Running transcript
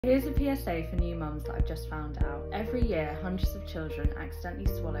Here's a PSA for new mums that I've just found out. Every year, hundreds of children accidentally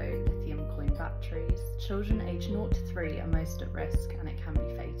swallow lithium coin batteries. Children aged 0 to 3 are most at risk and it can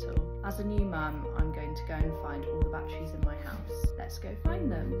be fatal. As a new mum, I'm going to go and find all the batteries in my house. Let's go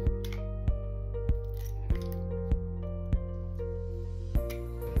find them.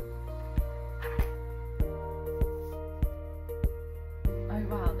 Oh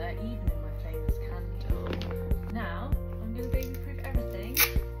wow, they're even in my famous candle. Now, I'm going to baby-proof everything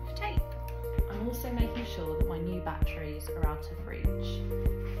with tape. I'm also making sure that my new batteries are out of reach.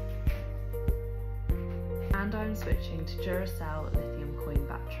 And I'm switching to Duracell lithium coin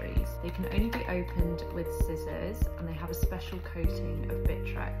batteries. They can only be opened with scissors and they have a special coating of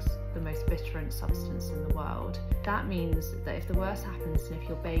Bitrex, the most bitterant substance in the world. That means that if the worst happens and if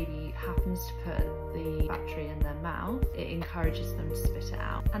your baby happens to put the battery in their mouth, it encourages them to spit it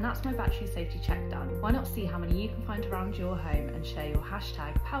out. And that's my battery safety check done. Why not see how many you can find around your home and share your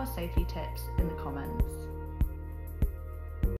hashtag power safety tips in the comments.